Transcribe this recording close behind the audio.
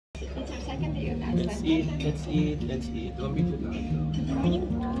second day in Iceland. Let's eat, let's eat, let's eat. Don't be too loud.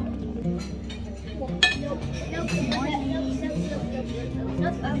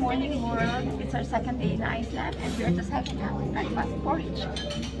 Good morning world. It's our second day in Iceland and we're just having our breakfast porridge.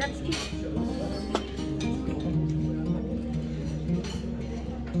 That's it.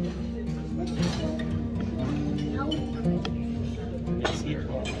 Let's eat.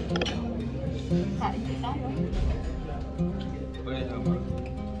 Kain tayo.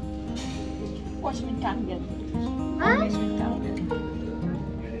 What's with candle? What's with candle?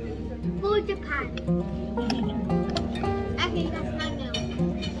 For Japan. I think that's my milk.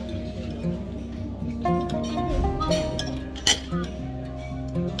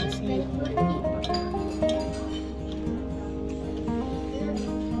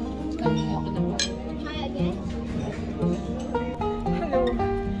 Hello,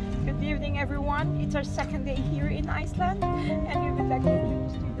 good evening everyone. It's our second day here in Iceland and we would like to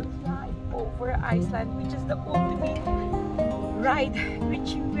introduce you to the ride over Iceland, which is the ultimate ride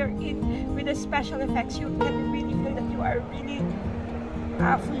which we're in with the special effects. You can really feel that you are really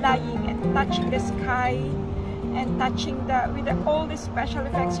flying and touching the sky and touching all the special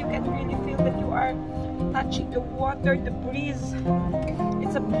effects. You can really feel that you are touching the water, the breeze.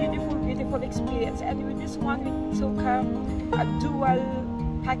 It's a beautiful, beautiful experience. And with this one, we took a dual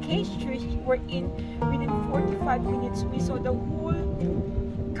package. We're in within 45 minutes. We saw the whole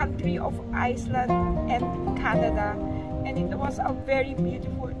country of Iceland and Canada, and it was a very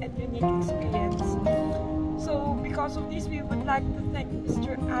beautiful and unique experience. So because of this, we would like to thank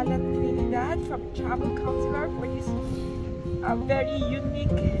Mr. Alan Trinidad from Travel Counselor for this very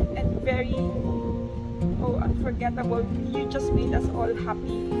unique and very unforgettable. You just made us all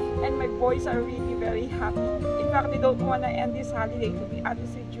happy, and my boys are really very happy. In fact, they don't want to end this holiday, to be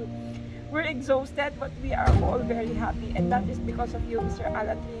honest with you. We're exhausted, but we are all very happy, and that is because of you, Mr.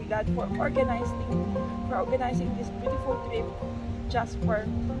 Alan Trinidad, for organizing this beautiful trip just for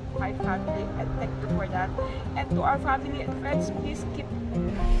my family, and thank you for that. And to our family and friends, please keep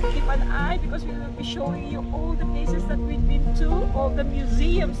an eye, because we will be showing you all the places that we've been to, all the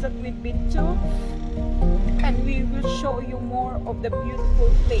museums that we've been to, and we will show you more of the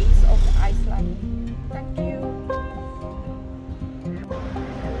beautiful place of Iceland. Thank you.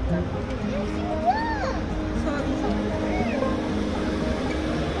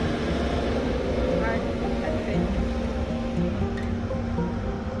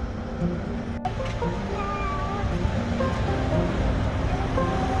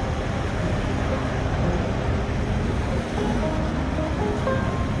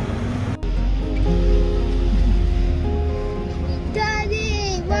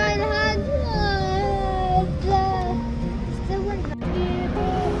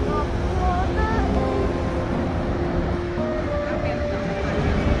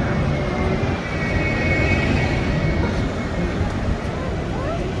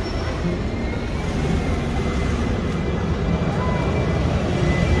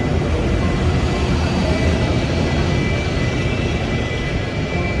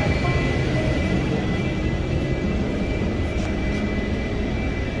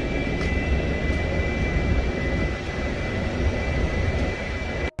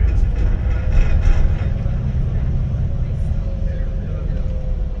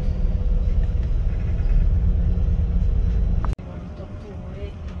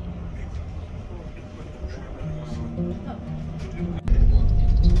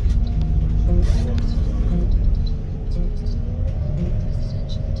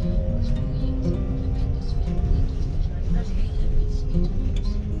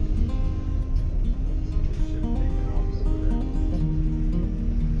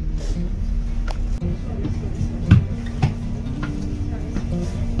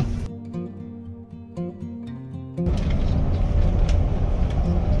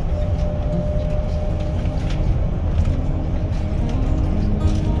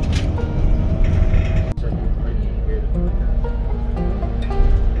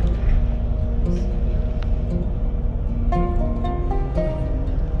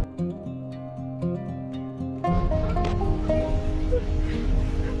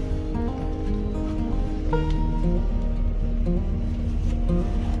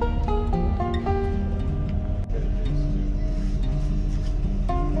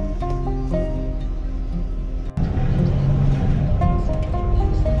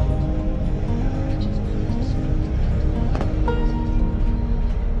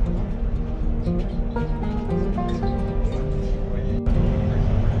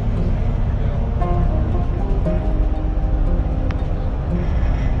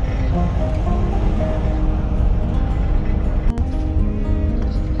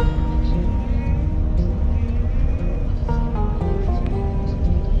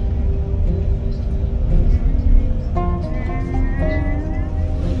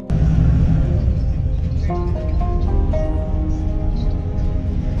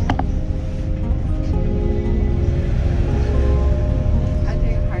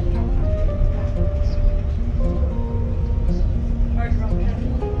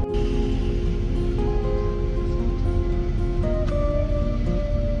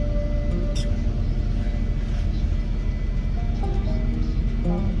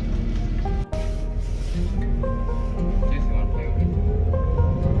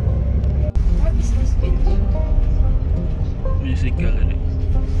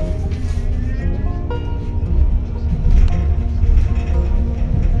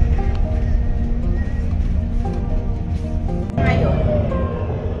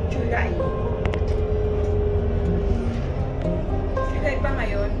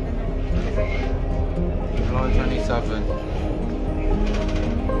 Floor 27.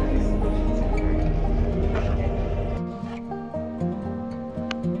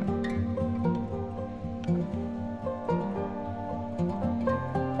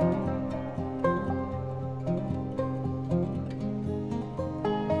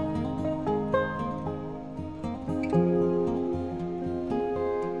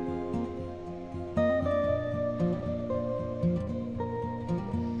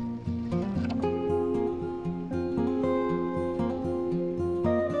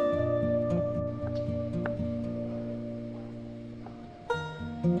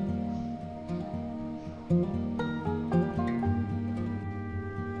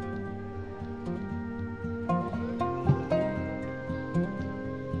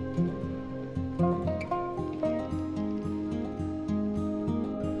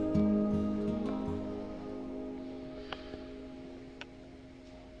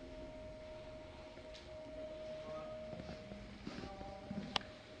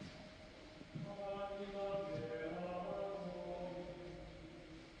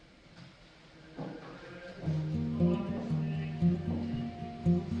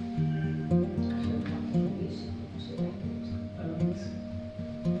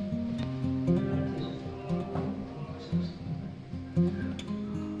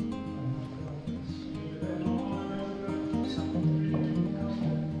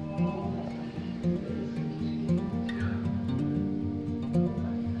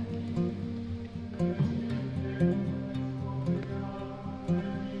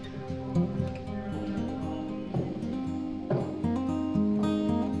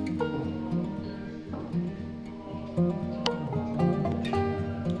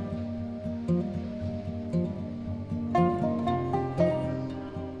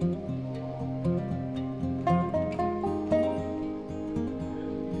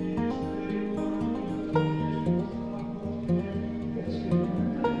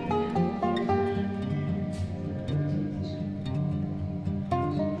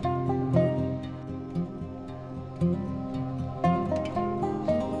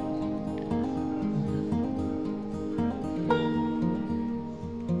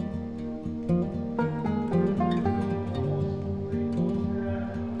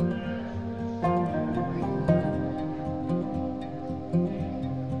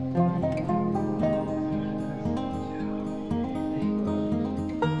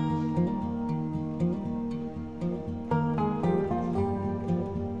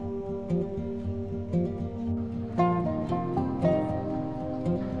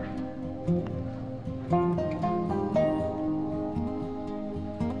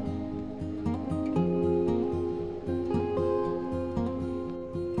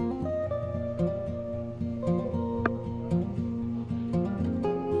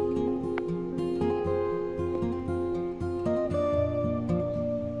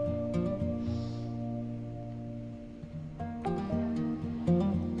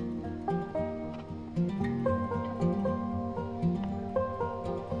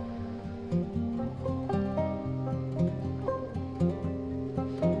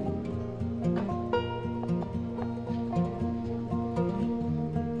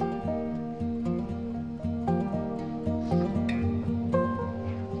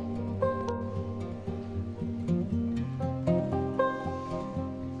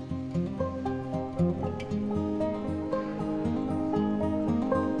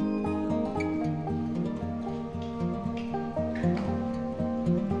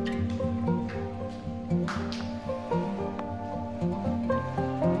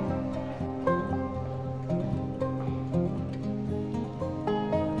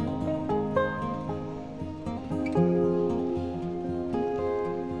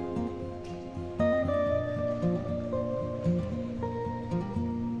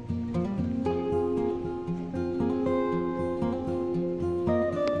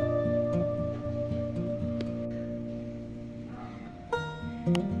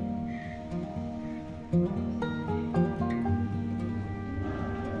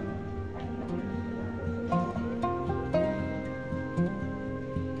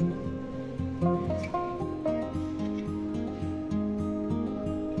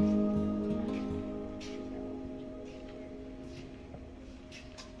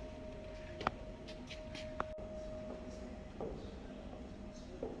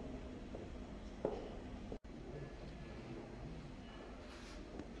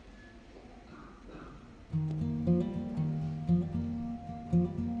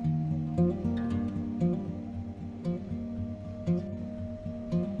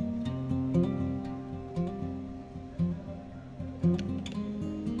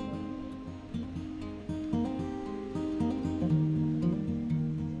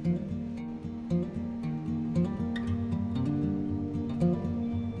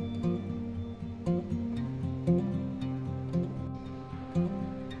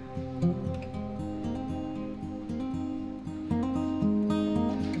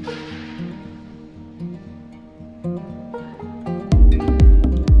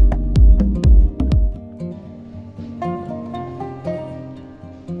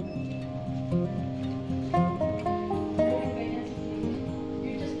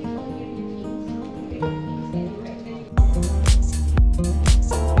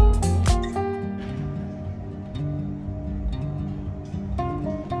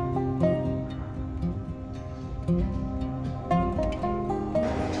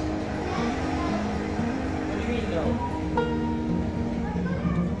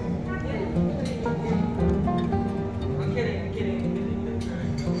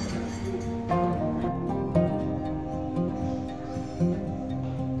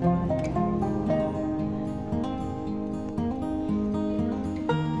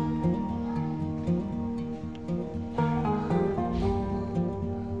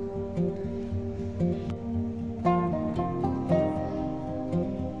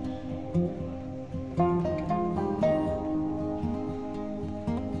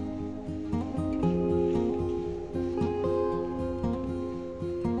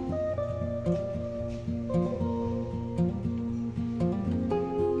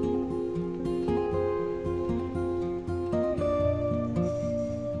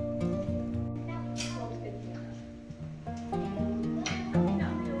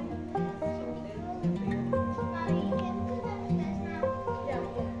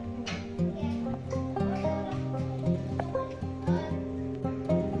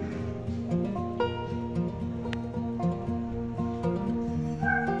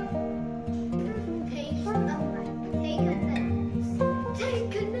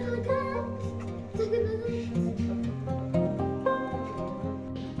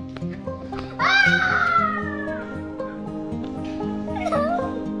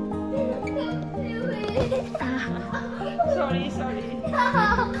 Sorry, sorry.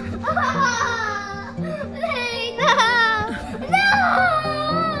 No!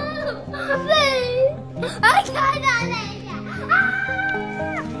 Please! I cannot lay down.